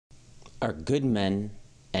Are good men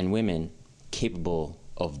and women capable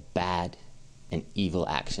of bad and evil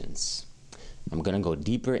actions? I'm going to go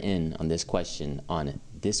deeper in on this question on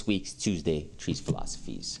this week's Tuesday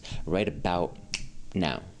treesPhilosophies, right about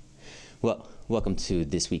now. Well, welcome to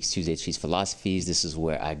this week's Tuesday treesPhilosophies. This is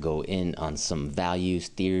where I go in on some values,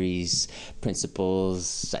 theories,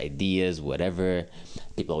 principles, ideas, whatever.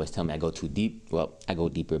 People always tell me I go too deep. Well, I go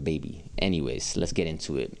deeper, baby. Anyways, let's get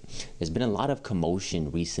into it. There's been a lot of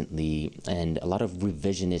commotion recently and a lot of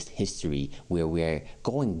revisionist history where we're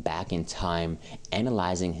going back in time,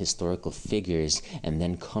 analyzing historical figures, and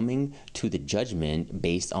then coming to the judgment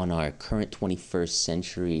based on our current 21st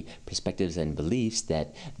century perspectives and beliefs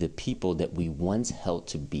that the people that we once held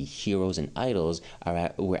to be heroes and idols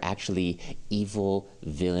were actually evil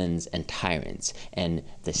villains and tyrants, and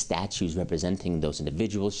the statues representing those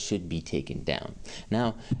individuals should be taken down.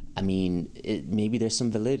 Now, I mean, maybe there's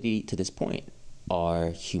some validity to this point. Are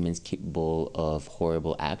humans capable of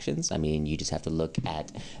horrible actions? I mean, you just have to look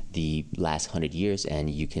at the last 100 years and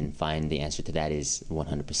you can find the answer to that is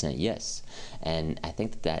 100% yes. And I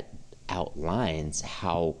think that outlines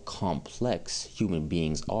how complex human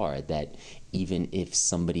beings are, that even if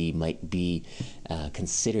somebody might be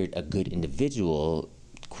considered a good individual,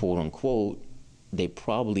 quote unquote, they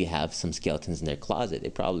probably have some skeletons in their closet. They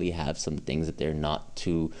probably have some things that they're not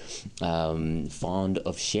too fond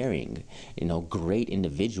of sharing. You know, great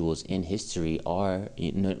individuals in history are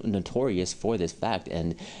notorious for this fact.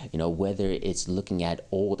 And, you know, whether it's looking at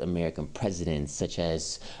old American presidents such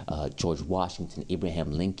as George Washington,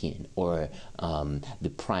 Abraham Lincoln, or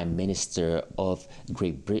the Prime Minister of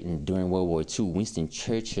Great Britain during World War II, Winston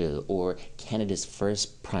Churchill, or Canada's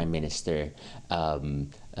first Prime Minister,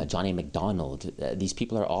 John A. Macdonald. These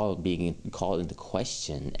people are all being called into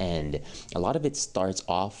question, and a lot of it starts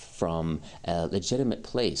off from a legitimate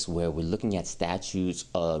place where we're looking at statues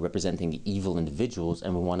representing evil individuals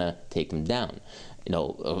and we want to take them down. You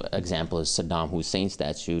know, example is Saddam Hussein's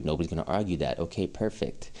statue. Nobody's going to argue that. Okay,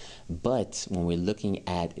 perfect. But when we're looking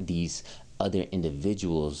at these other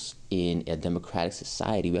individuals in a democratic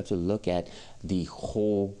society, we have to look at the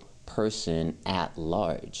whole person at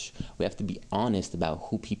large. We have to be honest about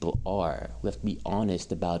who people are. We have to be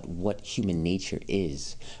honest about what human nature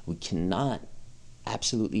is. We cannot,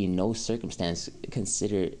 absolutely in no circumstance,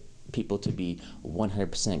 consider people to be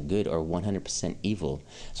 100% good or 100% evil.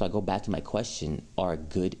 So I go back to my question, are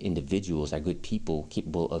good individuals, are good people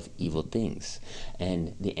capable of evil things?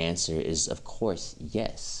 And the answer is, of course,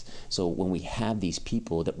 yes. So when we have these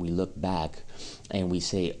people that we look back and we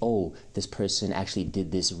say, oh, this person actually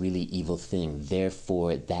did this really evil thing,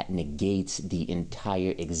 therefore that negates the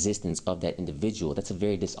entire existence of that individual. That's a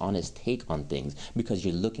very dishonest take on things, because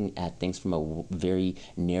you're looking at things from a very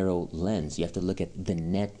narrow lens. You have to look at the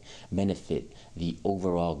net benefit, the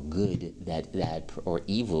overall good that or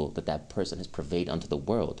evil that person has purveyed onto the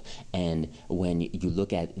world. And when you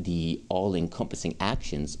look at the all-encompassing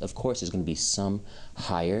actions, of course there's going to be some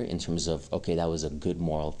higher in terms of, okay, that was a good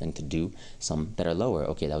moral thing to do, some that are lower,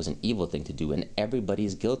 okay, that was an evil thing to do, and everybody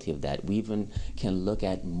is guilty of that. We even can look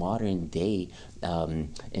at modern day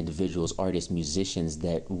individuals, artists, musicians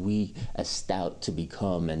that we astout to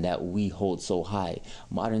become and that we hold so high.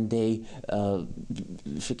 Modern day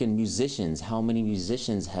freaking musicians, how many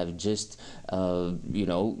musicians have just you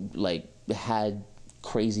know, like had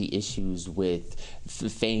crazy issues with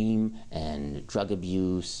fame and drug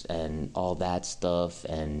abuse and all that stuff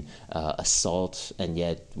and assault, and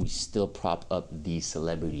yet we still prop up these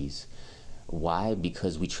celebrities. Why?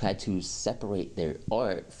 Because we try to separate their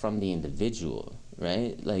art from the individual,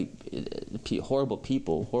 right? Like, horrible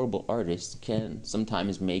people, horrible artists can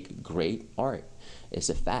sometimes make great art. It's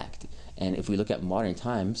a fact. And if we look at modern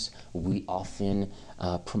times, we often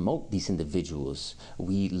promote these individuals.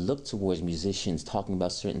 We look towards musicians talking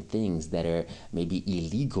about certain things that are maybe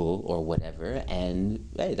illegal or whatever, and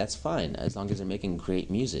hey, that's fine as long as they're making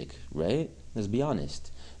great music, right? Let's be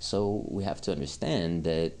honest. So we have to understand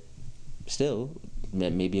that still,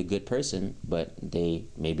 maybe a good person, but they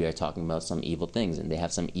maybe are talking about some evil things and they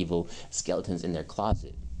have some evil skeletons in their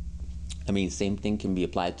closet. I mean, same thing can be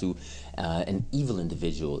applied to an evil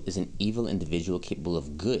individual. Is an evil individual capable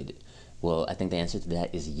of good? Well, I think the answer to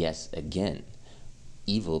that is yes again.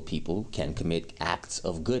 Evil people can commit acts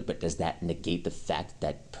of good, but does that negate the fact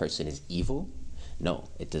that person is evil? No,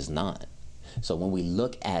 it does not. So when we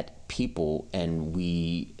look at people and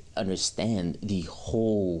we understand the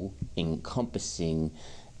whole encompassing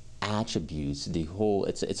attributes, the whole,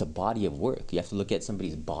 it's a body of work. You have to look at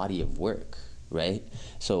somebody's body of work, right?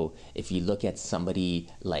 So if you look at somebody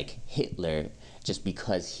like Hitler, just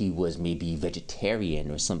because he was maybe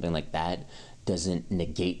vegetarian or something like that, doesn't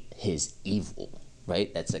negate his evil,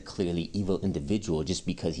 right? That's a clearly evil individual just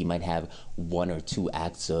because he might have one or two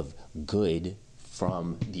acts of good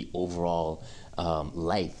from the overall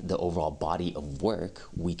life, the overall body of work.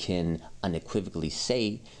 We can unequivocally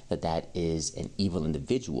say that that is an evil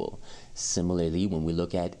individual. Similarly, when we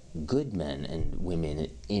look at good men and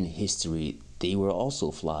women in history, they were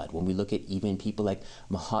also flawed. When we look at even people like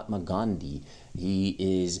Mahatma Gandhi, he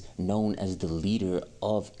is known as the leader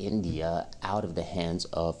of India out of the hands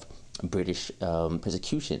of British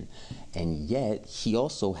persecution. And yet he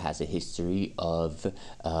also has a history of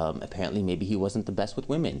apparently maybe he wasn't the best with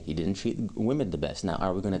women. He didn't treat women the best. Now,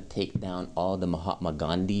 are we going to take down all the Mahatma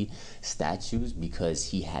Gandhi statues because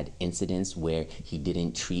he had incidents where he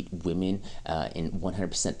didn't treat women in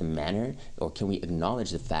 100% the manner? Or can we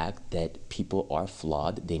acknowledge the fact that people are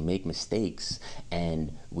flawed, they make mistakes,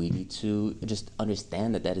 and we need to just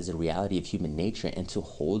understand that that is a reality of human nature, and to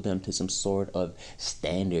hold them to some sort of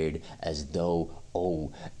standard as though,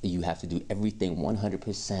 oh, you have to do everything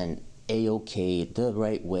 100% A-okay, the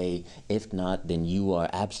right way. If not, then you are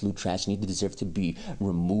absolute trash. You deserve to be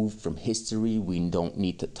removed from history. We don't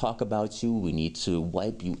need to talk about you. We need to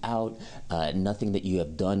wipe you out. Nothing that you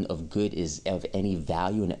have done of good is of any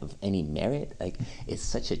value and of any merit. Like, it's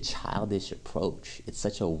such a childish approach. It's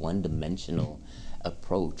such a one-dimensional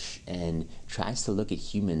approach, and tries to look at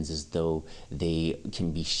humans as though they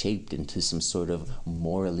can be shaped into some sort of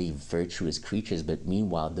morally virtuous creatures, but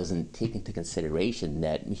meanwhile doesn't take into consideration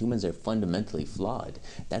that humans are fundamentally flawed.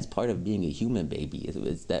 That's part of being a human, baby,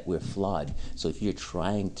 is that we're flawed. So if you're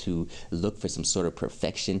trying to look for some sort of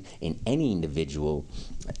perfection in any individual,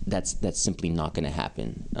 that's simply not going to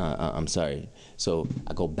happen. I'm sorry. So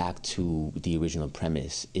I go back to the original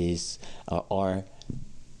premise: is are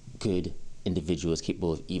good individuals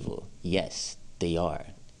capable of evil? Yes, they are.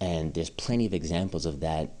 And there's plenty of examples of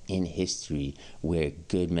that in history where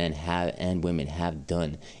good men have and women have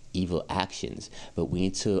done evil actions. But we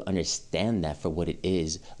need to understand that for what it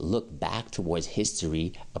is, look back towards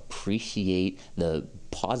history, appreciate the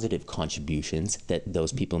positive contributions that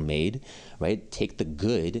those people made, right? Take the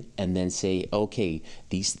good and then say, okay,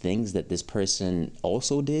 these things that this person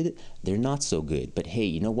also did, they're not so good. But hey,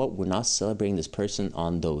 you know what? We're not celebrating this person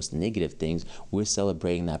on those negative things. We're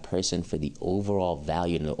celebrating that person for the overall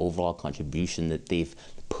value and the overall contribution that they've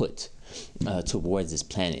put towards this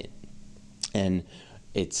planet. And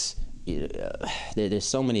it's there's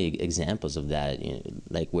so many examples of that,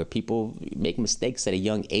 like where people make mistakes at a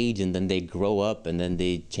young age and then they grow up and then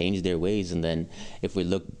they change their ways. And then if we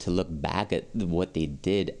look back at what they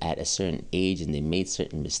did at a certain age and they made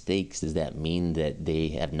certain mistakes, does that mean that they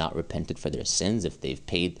have not repented for their sins if they've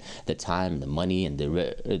paid the time, the money, and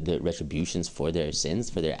the retributions for their sins,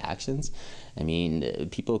 for their actions? I mean,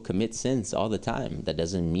 people commit sins all the time. That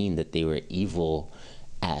doesn't mean that they were evil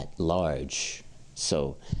at large.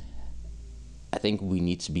 So I think we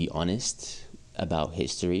need to be honest about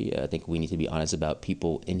history. I think we need to be honest about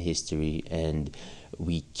people in history, and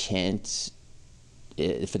we can't,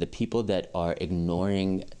 for the people that are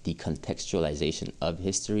ignoring the contextualization of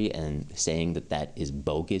history and saying that that is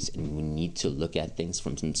bogus and we need to look at things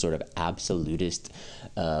from some sort of absolutist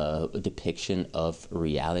depiction of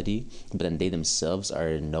reality, but then they themselves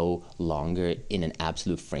are no longer in an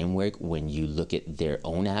absolute framework. When you look at their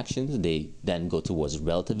own actions, they then go towards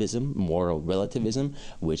relativism, moral relativism,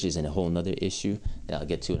 which is a whole nother issue that I'll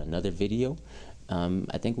get to in another video.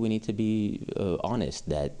 I think we need to be honest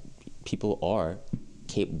that people are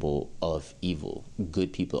capable of evil.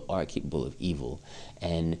 Good people are capable of evil.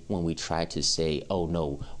 And when we try to say, oh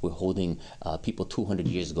no, we're holding people 200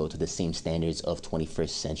 years ago to the same standards of 21st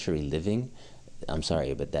century living, I'm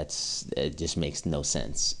sorry, but it just makes no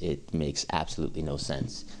sense. It makes absolutely no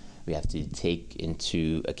sense. We have to take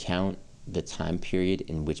into account the time period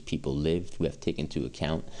in which people lived. We have to take into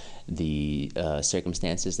account the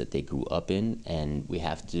circumstances that they grew up in, and we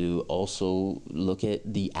have to also look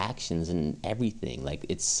at the actions and everything. Like,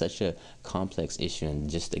 it's such a complex issue, and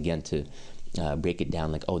just again to break it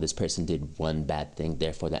down, like, oh, this person did one bad thing,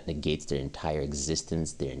 therefore that negates their entire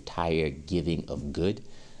existence, their entire giving of good.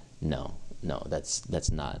 No,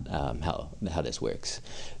 that's not how this works.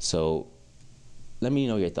 So let me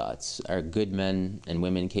know your thoughts. Are good men and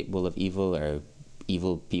women capable of evil? Are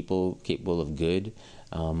evil people capable of good?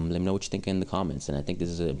 Let me know what you think in the comments. And I think this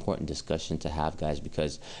is an important discussion to have, guys,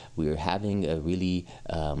 because we're having a really,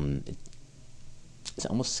 it's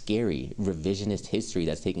almost scary revisionist history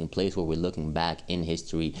that's taking place, where we're looking back in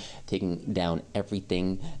history, taking down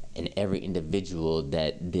everything and every individual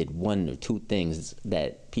that did one or two things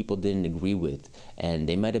that people didn't agree with. And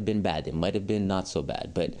they might have been bad, they might have been not so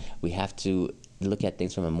bad, but we have to look at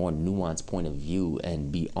things from a more nuanced point of view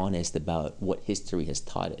and be honest about what history has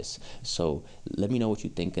taught us. So let me know what you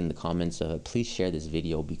think in the comments. Please share this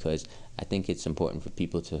video, because I think it's important for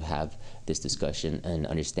people to have this discussion and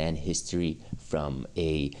understand history from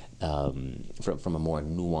a from a more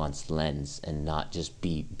nuanced lens, and not just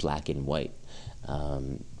be black and white.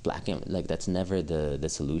 Black and like, that's never the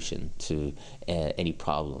solution to any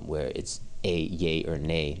problem where it's a yay or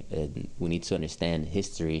nay. And we need to understand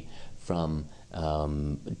history from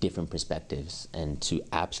different perspectives, and to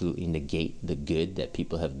absolutely negate the good that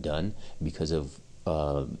people have done because of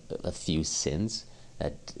a few sins.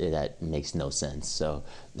 That makes no sense. So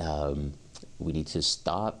we need to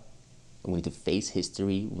stop. We need to face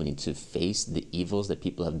history. We need to face the evils that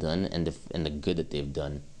people have done, and the good that they've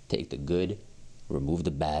done. Take the good, remove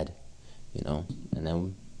the bad, and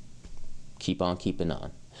then keep on keeping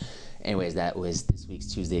on. Anyways, that was this week's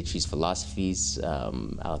Tuesday Trees Philosophies.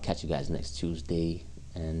 I'll catch you guys next Tuesday,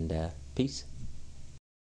 and peace.